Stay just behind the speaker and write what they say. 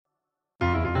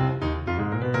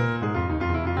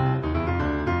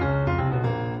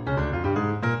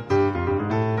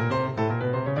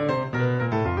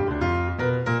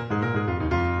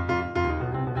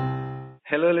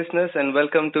Hello, listeners, and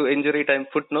welcome to Injury Time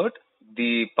Footnote,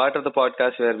 the part of the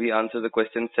podcast where we answer the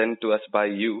questions sent to us by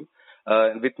you.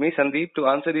 With me, Sandeep, to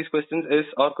answer these questions is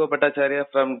Orko Bhattacharya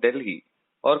from Delhi.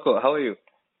 Orko, how are you?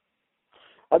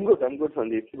 I'm good,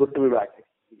 Sandeep. Good to be back.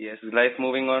 Yes, life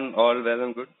moving on, all well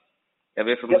and good?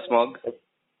 Away from the smog?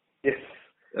 Yes.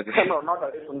 Okay. No, not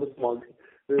away from the smog.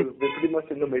 We're pretty much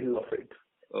in the middle of it.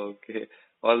 Okay.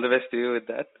 All the best to you with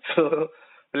that. So,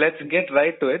 let's get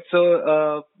right to it.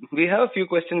 So, we have a few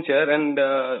questions here, and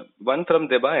one from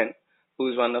Debayan,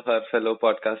 who's one of our fellow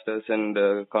podcasters and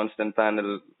constant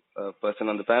panel person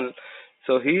on the panel.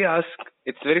 So, he asked,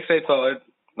 it's very straightforward,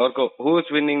 Orko, who is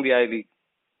winning the I League?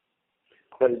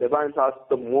 Well, Debayan's asked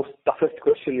the most toughest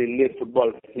question in Indian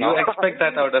football. You expect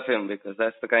that out of him because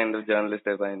that's the kind of journalist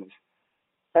Debayan is.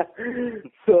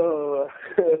 So,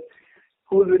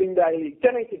 who's winning the I League?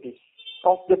 Chennai City.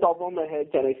 Off the top of my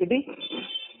head, Chennai City.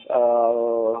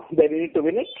 They need to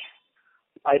win it.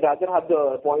 I'd rather have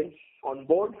the points on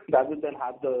board rather than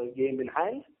have the game in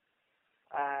hand.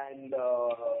 And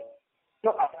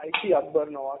I see Akbar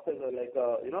Nawaz as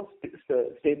a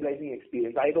stabilizing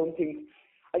experience. I think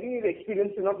he's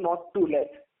experienced enough not to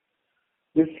let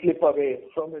this slip away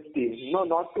from his team.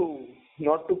 Not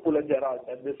to pull a Gerrard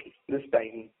at this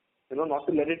time. Not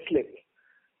to let it slip.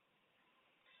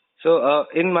 So,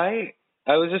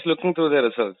 I was just looking through the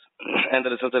results and the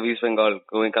results of East Bengal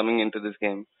coming into this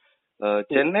game.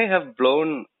 Chennai have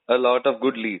blown a lot of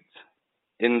good leads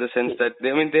in the sense that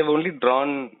they've only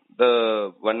drawn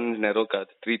the one in Neroka,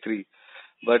 3-3,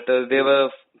 but they were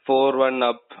 4-1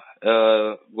 up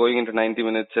going into 90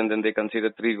 minutes, and then they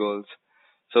conceded 3 goals.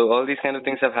 So all these kind of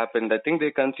things have happened. I think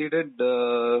they conceded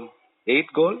 8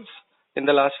 goals in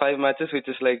the last 5 matches, which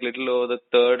is like little over the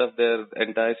third of their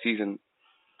entire season.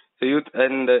 So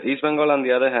East Bengal, on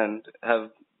the other hand, have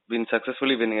been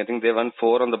successfully winning. I think they won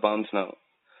 4 on the bounce now.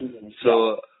 Mm-hmm.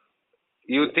 So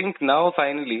you think now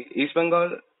finally East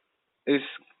Bengal is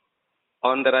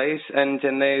on the rise and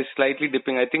Chennai is slightly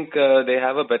dipping. I think they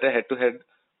have a better head-to-head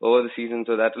over the season,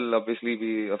 so that will obviously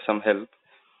be of some help.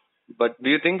 But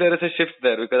do you think there is a shift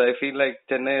there? Because I feel like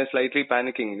Chennai is slightly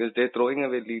panicking because they're throwing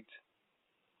away leads.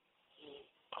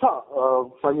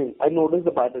 I noticed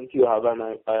the patterns you have, and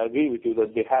I agree with you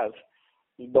that they have.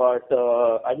 But,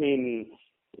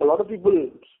 a lot of people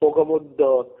spoke about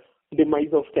the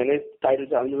demise of Chennai's title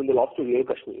challenge when they lost to Real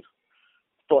Kashmir.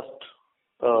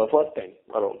 First time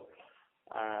around.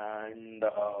 And,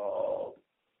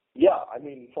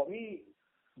 for me,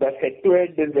 that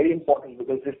head-to-head is very important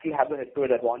because they still have a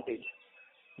head-to-head advantage.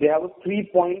 They have a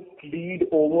 3-point lead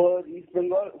over East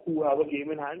Bengal, who have a game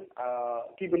in hand.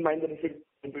 Keep in mind that if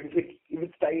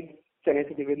it's tied, Chennai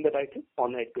City win the title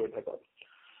on head-to-head record.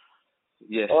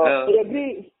 Yes. I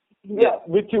agree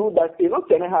with you that,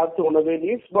 Chennai have thrown away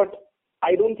leads, but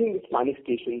I don't think it's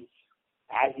manifestations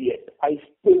as yet. I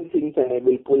still think Chennai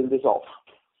will pull this off.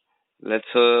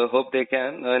 Let's hope they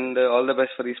can, and all the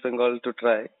best for East Bengal to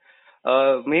try.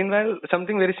 Meanwhile,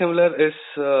 something very similar is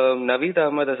Naveed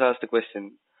Ahmed has asked a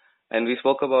question, and we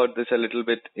spoke about this a little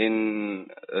bit in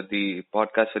the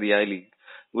podcast for the I-League.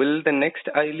 Will the next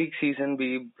I-League season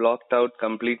be blocked out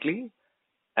completely?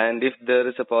 And if there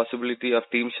is a possibility of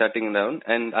teams shutting down?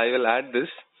 And I will add this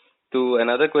to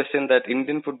another question that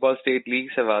Indian football state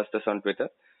leagues have asked us on Twitter,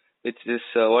 which is,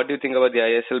 what do you think about the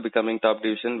ISL becoming top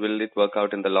division? Will it work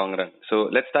out in the long run? So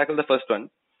let's tackle the first one.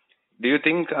 Do you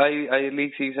think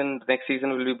I-League next season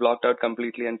will be blocked out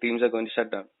completely and teams are going to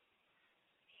shut down?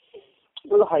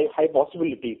 Well, high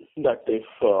possibility that if,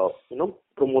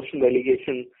 promotion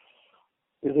relegation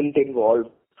isn't involved,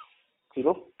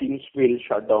 teams will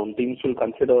shut down. Teams will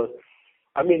consider.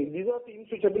 These are teams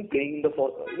which have been playing in the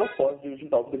first division,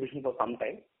 top division for some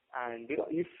time. And,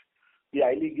 if the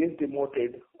I-League is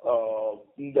demoted,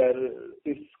 there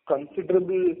is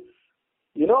considerable,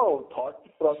 thought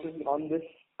process on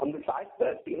the fact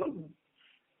that,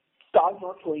 stars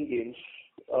not showing games.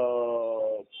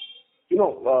 All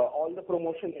the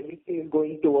promotion, everything is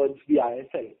going towards the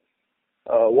ISL.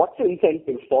 What's the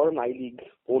incentive for an I-League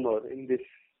owner in this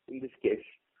case?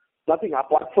 Nothing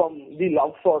apart from the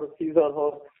love for his or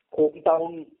her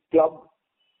hometown club.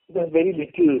 There's very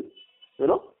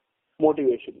little,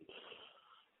 motivation.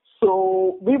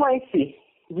 So we might see.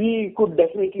 We could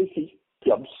definitely see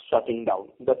clubs shutting down.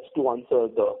 That's to answer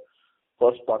the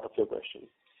first part of your question.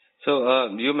 So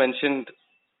you mentioned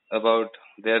about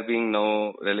there being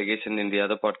no relegation in the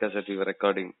other podcast that we were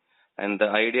recording. And the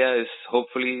idea is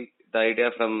hopefully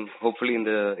in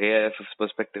the AIF's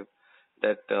perspective,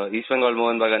 that East Bengal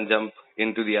Mohun Bagan jump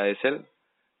into the ISL.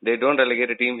 They don't relegate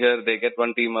a team here. They get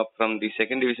one team up from the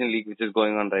second division league, which is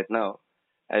going on right now.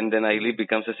 and then I-League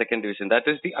becomes a second division. That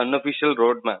is the unofficial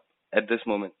roadmap at this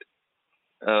moment,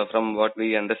 from what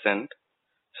we understand.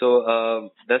 So,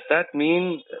 does that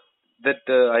mean that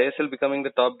ISL becoming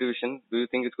the top division, do you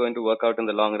think it's going to work out in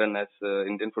the long run as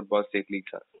Indian football state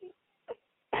leagues are?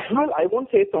 Well, I won't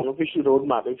say it's an official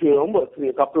roadmap. If you remember,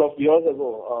 a couple of years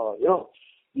ago,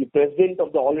 the president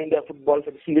of the All India Football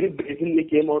Federation very brazenly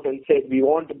came out and said, we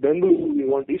want Bengaluru, we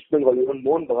want East Bengal, we want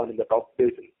Mohun Bagan in the top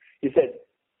division. He said,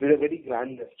 with a very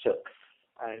grand gesture.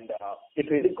 And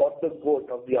it really got the vote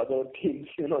of the other teams,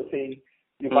 saying,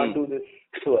 you can't do this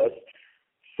to us.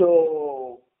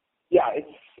 So, yeah, it's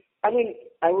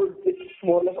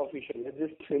more or less official. It's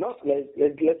just,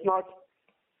 let's not,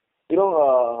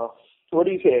 what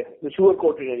do you say, the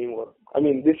sugarcoat it anymore. I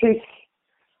mean, this is,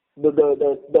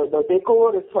 the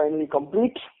takeover is finally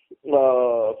complete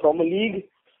from a league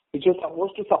which was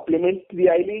supposed to supplement the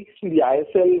I-League. The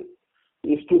ISL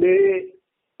is today,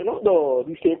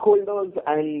 the stakeholders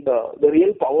and the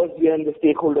real powers behind the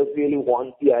stakeholders really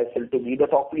want the ISL to be the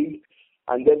top league,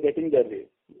 and they're getting their way.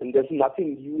 And there's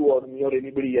nothing you or me or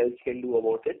anybody else can do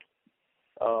about it.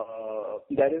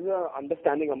 There is an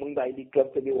understanding among the I-League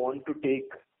clubs that they want to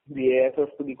take the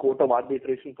AFF to the court of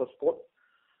arbitration for sport.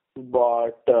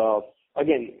 But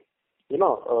again,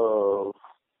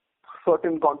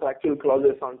 certain contractual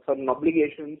clauses on certain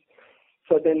obligations,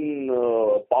 certain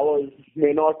powers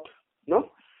may not,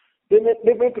 they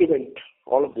may prevent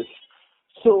all of this.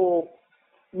 So,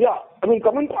 yeah, coming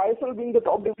to ISL being the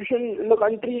top division in the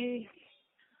country,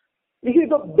 you see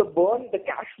the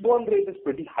cash burn rate is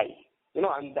pretty high,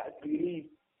 and that really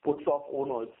puts off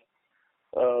owners.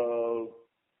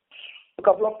 A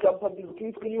couple of clubs have been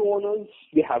looking for new owners.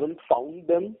 They haven't found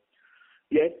them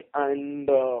yet, and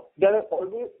there have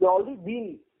always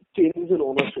been changes in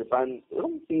ownership. And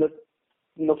in the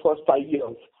first 5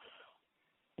 years,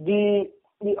 the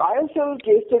ISL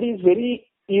case study is very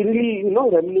eerily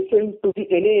reminiscent to the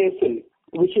NASL,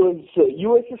 which was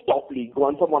US's top league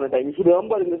once upon a time. If you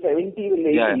remember, in the 70s and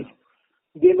 80s,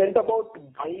 they went about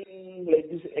buying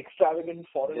these extravagant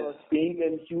foreigners, paying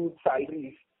them huge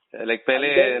salaries. Like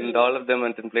Pele and all of them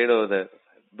went and played over there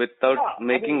without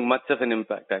making much of an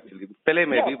impact, actually. Pele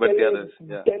maybe, but the others.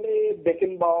 Yeah. Pele,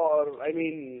 Beckenbauer,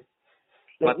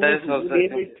 Matthias also.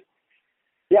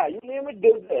 Yeah, you name it,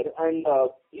 they're there. And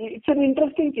it's an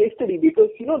interesting case study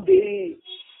because, they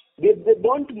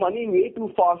burnt money way too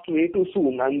fast, way too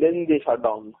soon, and then they shut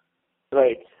down.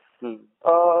 Right.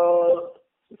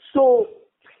 So,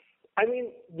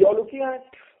 you're looking at,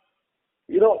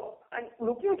 and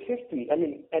looking at history,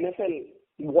 NFL,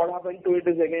 what happened to it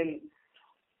is, again,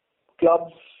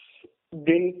 clubs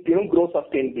didn't, grow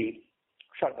sustainably,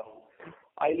 shut down.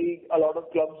 I-League, a lot of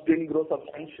clubs didn't grow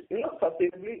sustainably,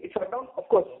 it shut down. Of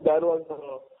course, there was,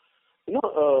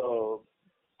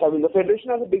 the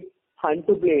federation has a big hand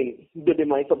to play in the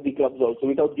demise of the clubs also,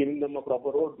 without giving them a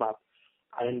proper roadmap.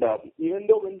 And even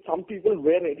though when some people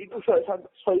were ready to sell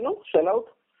out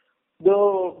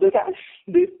the cash,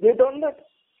 they turned that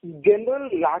general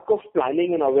lack of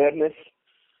planning and awareness,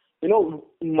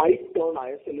 might turn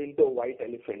ISL into a white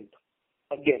elephant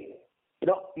again.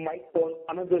 Might turn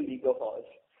another league of ours.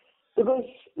 Because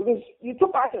it's a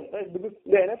pattern, right? Because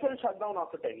the NFL shut down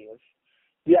after 10 years.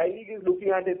 The I-League is looking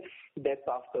at its death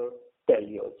after 10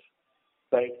 years,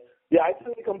 right? The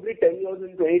ISL will complete 10 years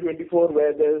in 2024,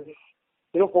 where there's,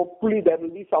 hopefully there will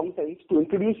be some sense to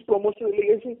introduce promotion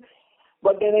relegation.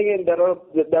 But then again, there are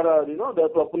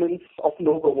proponents of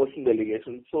no promotion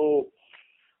delegation. So,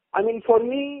 for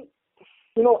me,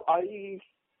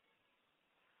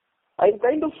 I'm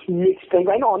kind of mixed. I'm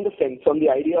kind of on the fence on the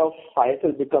idea of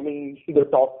ISL becoming the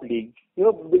top league.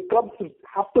 The clubs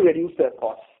have to reduce their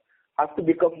costs, have to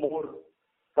become more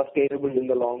sustainable in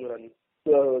the long run.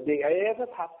 The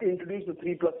IAFF have to introduce the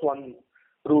 3+1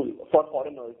 rule for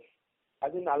foreigners.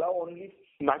 Allow only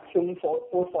maximum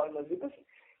four foreigners, because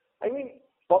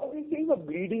all of these things are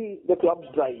bleeding the clubs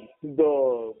dry.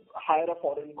 Hire a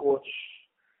foreign coach.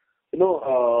 The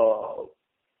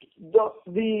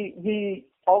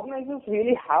organizers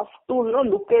really have to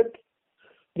look at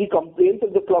the complaints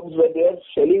of the clubs where they are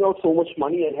shelling out so much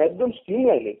money and help them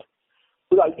streamline it.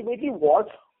 Because ultimately, what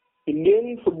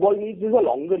Indian football needs is a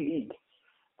longer league.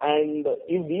 And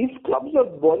if these clubs are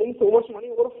burning so much money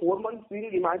over a 4-month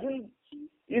period, imagine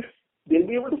if they'll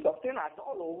be able to sustain at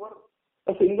all over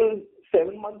a single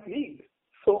 7-month league.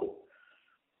 So,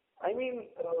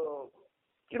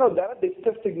 there are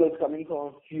distress signals coming from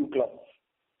a few clubs.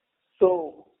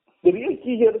 So, the real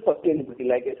key here is sustainability,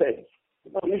 like I said.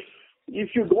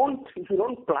 If you don't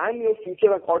plan your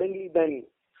future accordingly, then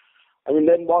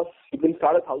boss, you can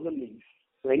start 1,000 leagues.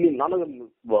 None of them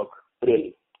work,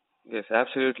 really. Yes,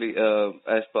 absolutely.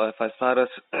 As far as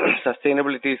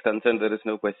sustainability is concerned, there is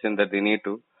no question that they need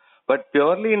to. But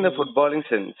purely in the footballing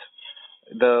sense,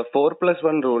 the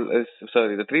 4+1 rule is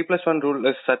sorry, the 3+1 rule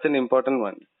is such an important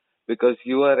one because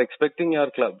you are expecting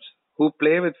your clubs who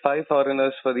play with five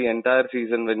foreigners for the entire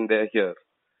season when they're here,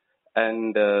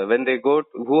 and when they go,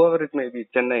 whoever it may be,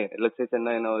 Chennai, let's say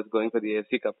Chennai now is going for the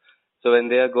AFC Cup. So when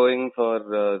they are going for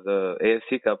the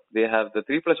AFC Cup, they have the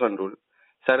 3+1 rule.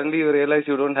 Suddenly you realize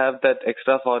you don't have that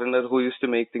extra foreigner who used to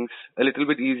make things a little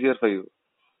bit easier for you.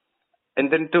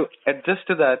 And then to adjust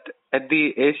to that at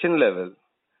the Asian level,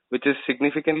 which is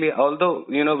significantly, although,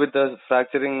 with the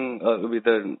fracturing, with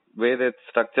the way that's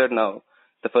structured now,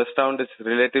 the first round is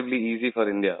relatively easy for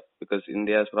India because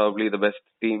India is probably the best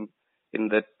team in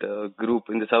that group,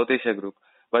 in the South Asia group.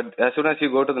 But as soon as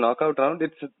you go to the knockout round,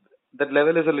 that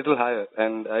level is a little higher.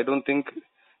 And I don't think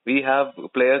we have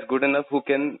players good enough who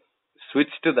can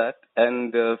switch to that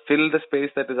and fill the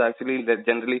space that is actually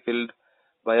generally filled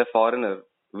by a foreigner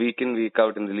week in, week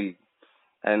out in the league.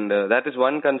 And that is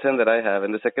one concern that I have.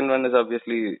 And the second one is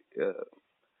obviously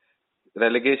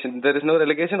relegation. There is no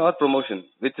relegation or promotion,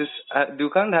 which is, you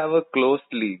can't have a closed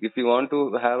league. If you want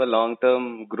to have a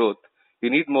long-term growth, you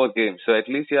need more games. So at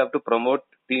least you have to promote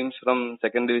teams from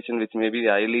second division, which may be the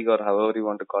I League or however you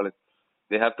want to call it.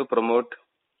 They have to promote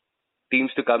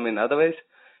teams to come in. Otherwise,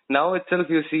 now itself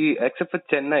you see, except for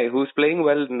Chennai, who's playing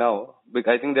well now,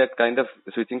 I think they're kind of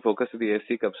switching focus to the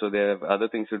AFC Cup, so they have other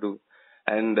things to do.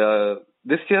 And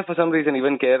this year, for some reason,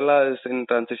 even Kerala is in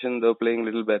transition. They're playing a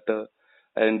little better.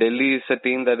 And Delhi is a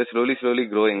team that is slowly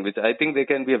growing, which I think they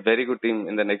can be a very good team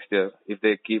in the next year if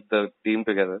they keep the team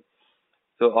together.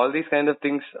 So all these kind of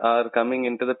things are coming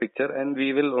into the picture, and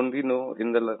we will only know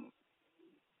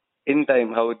in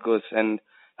time how it goes. And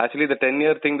actually, the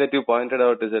 10-year thing that you pointed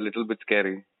out is a little bit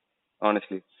scary,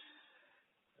 honestly.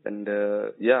 And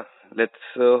let's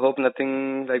hope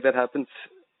nothing like that happens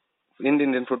in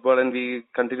Indian football and we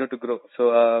continue to grow.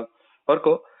 So,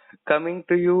 Orko, coming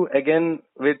to you again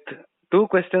with two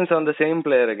questions on the same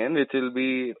player again, which will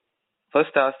be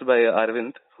first asked by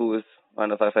Arvind, who is one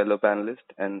of our fellow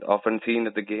panelists and often seen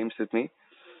at the games with me.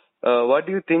 What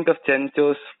do you think of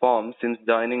Chencho's form since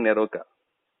joining Neroka?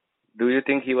 Do you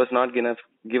think he was not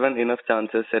given enough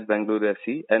chances at Bengaluru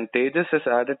FC? And Tejas has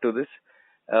added to this,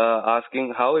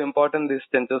 asking how important is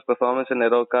Chencho's performance in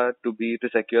Neroka to be to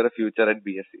secure a future at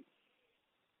BSC?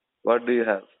 What do you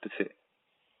have to say?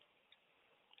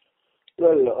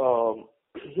 Well,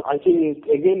 I think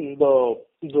again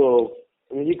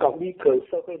when we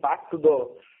circle back to the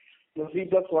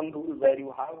 3+1 rule where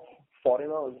you have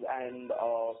foreigners and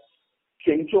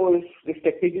Chencho is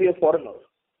technically a foreigner,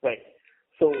 right?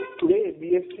 So today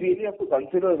we really have to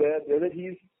consider whether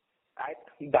he's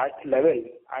at that level,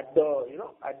 at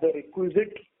the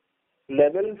requisite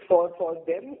level for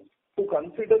them to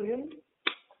consider him,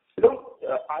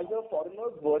 as a foreigner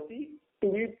worthy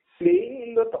to be playing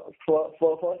in the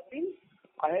first team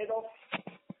ahead of,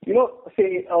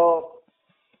 say, a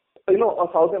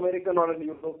South American or a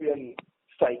European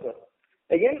striker.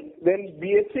 Again, when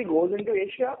BFC goes into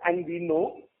Asia, and we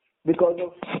know because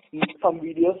of some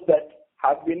videos that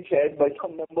have been shared by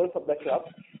some members of the club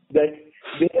that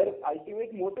their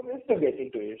ultimate motive is to get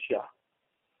into Asia,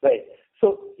 right?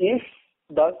 So if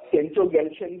does Chencho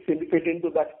Gelson fit into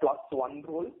that +1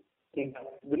 role in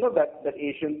that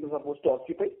Asians are supposed to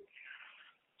occupy?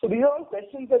 So these are all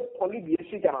questions that only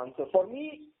BFC can answer. For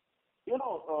me,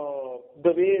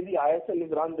 the way the ISL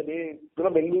is run, the way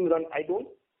Bengaluru is run, I don't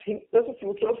think there's a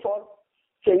future for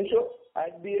Chencho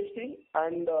at BFC.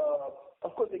 And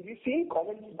of course, we've seen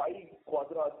comments by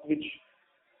Quadras which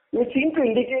seem to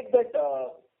indicate that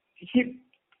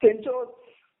Chencho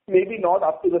maybe not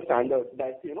up to the standard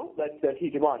that he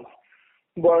demands.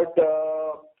 But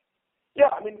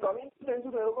coming to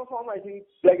Chencho's Neroka form, I think,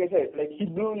 like I said, he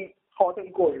blew hot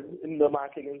and cold in the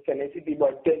match against Chennai City,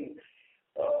 but then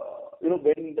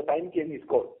when the time came, he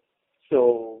scored.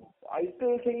 So I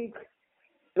still think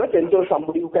Chencho is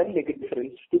somebody who can make a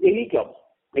difference to any club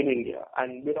in India.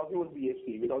 And we're talking about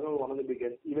BFC. We're talking about one of the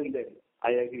biggest. Even then,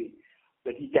 I agree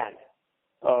that he can.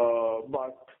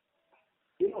 But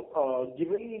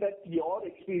given that your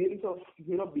experience of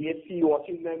BFC,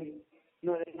 watching them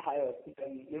higher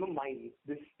than mine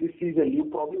this season, you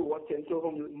probably watched Chencho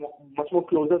from much more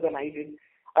closer than I did.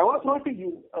 I want to throw it to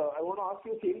you. I want to ask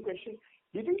you the same question.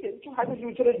 Do you think Chencho has a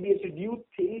future at BFC? Do you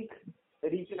think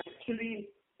that he can actually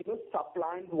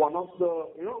supplant one of the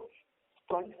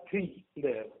front three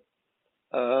there?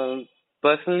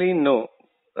 Personally, no.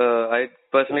 I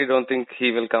personally don't think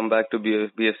he will come back to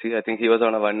BFC. I think he was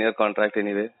on a 1-year contract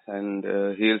anyway, and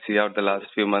he'll see out the last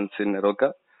few months in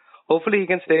Neroka. hopefully he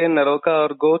can stay in Naroka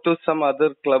or go to some other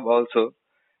club also.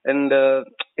 And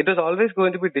it was always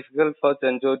going to be difficult for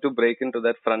Chencho to break into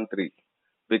that front three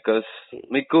because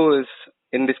Miku is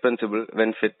indispensable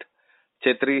when fit.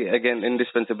 Chetri again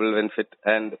indispensable when fit,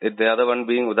 and the other one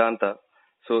being Udanta.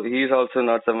 So he is also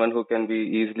not someone who can be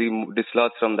easily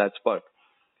dislodged from that spot.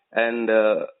 And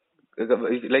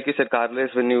like you said,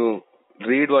 Carles, when you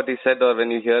read what he said or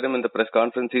when you hear him in the press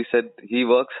conference, he said he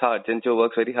works hard. Chencho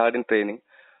works very hard in training,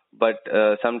 but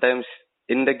sometimes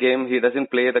in the game he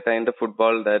doesn't play the kind of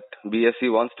football that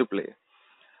BFC wants to play.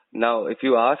 Now, if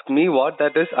you ask me what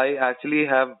that is, I actually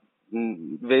have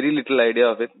very little idea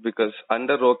of it because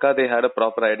under Roca they had a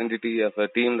proper identity of a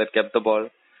team that kept the ball.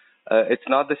 It's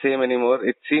not the same anymore.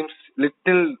 It seems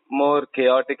little more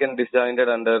chaotic and disjointed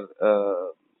under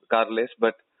Carles,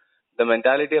 but the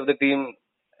mentality of the team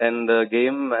and the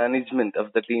game management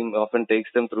of the team often takes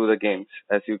them through the games.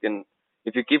 As you can,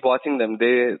 if you keep watching them,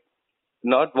 they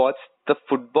not watch the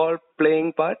football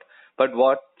playing part, but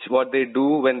watch what they do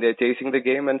when they're chasing the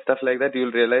game and stuff like that.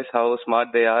 You'll realize how smart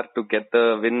they are to get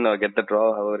the win or get the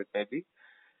draw, however it may be.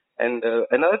 And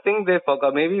another thing they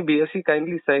forgot, maybe BSC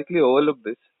slightly overlooked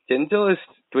this. Chencho is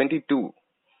 22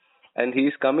 and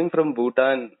he's coming from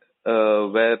Bhutan,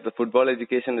 where the football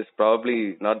education is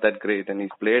probably not that great, and he's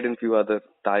played in few other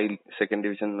Thai second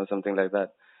division or something like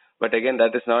that. But again,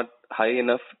 that is not high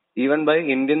enough, even by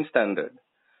Indian standard,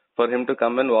 for him to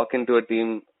come and walk into a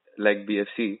team like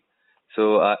BFC.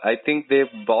 So I think they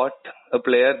bought a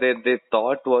player that they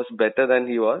thought was better than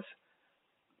he was.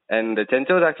 And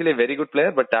Chencho is actually a very good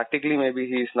player, but tactically maybe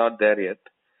he's not there yet.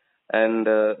 And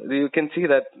you can see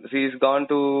that he's gone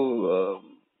to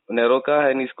Naroka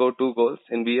and he scored 2 goals.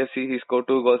 In BFC, he scored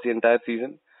 2 goals the entire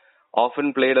season.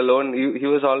 Often played alone. He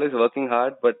was always working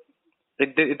hard, but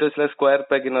it was a square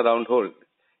peg in a round hole.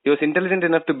 He was intelligent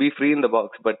enough to be free in the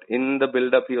box, but in the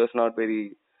build-up, he was not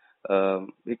very.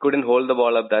 He couldn't hold the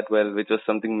ball up that well, which was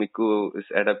something Miku is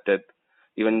adapted.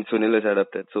 Even Sunil is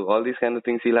adapted. So all these kind of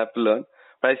things he'll have to learn.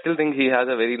 But I still think he has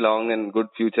a very long and good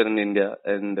future in India,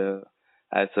 and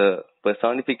as a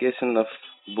personification of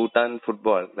Bhutan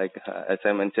football, like as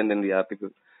I mentioned in the article,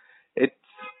 it's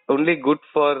only good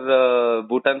for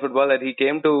Bhutan football that he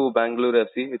came to Bangalore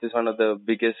FC, which is one of the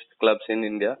biggest clubs in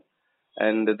India,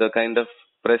 and the kind of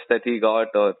press that he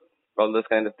got or all those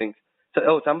kind of things.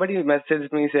 So, somebody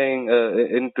messaged me saying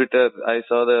in Twitter, I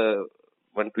saw the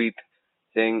one tweet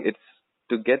saying it's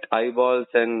to get eyeballs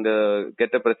and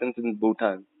get a presence in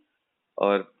Bhutan,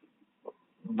 or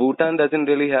Bhutan doesn't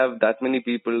really have that many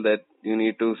people that you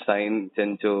need to sign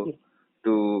Chencho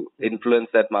to influence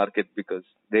that market, because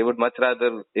they would much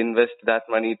rather invest that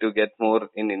money to get more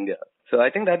in India. So I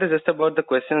think that is just about the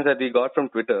questions that we got from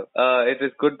Twitter. It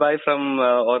is goodbye from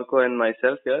Orko and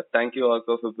myself here. Thank you,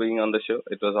 Orko, for being on the show.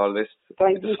 It was always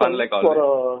fun like always.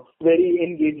 For a very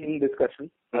engaging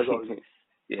discussion, as always.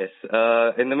 Yes.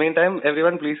 In the meantime,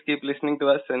 everyone, please keep listening to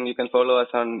us, and you can follow us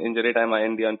on Injury Time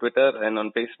IND on Twitter and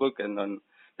on Facebook and on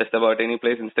just about any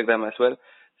place, Instagram as well.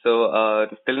 So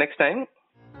till next time,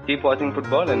 keep watching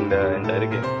football and enjoy the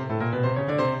game.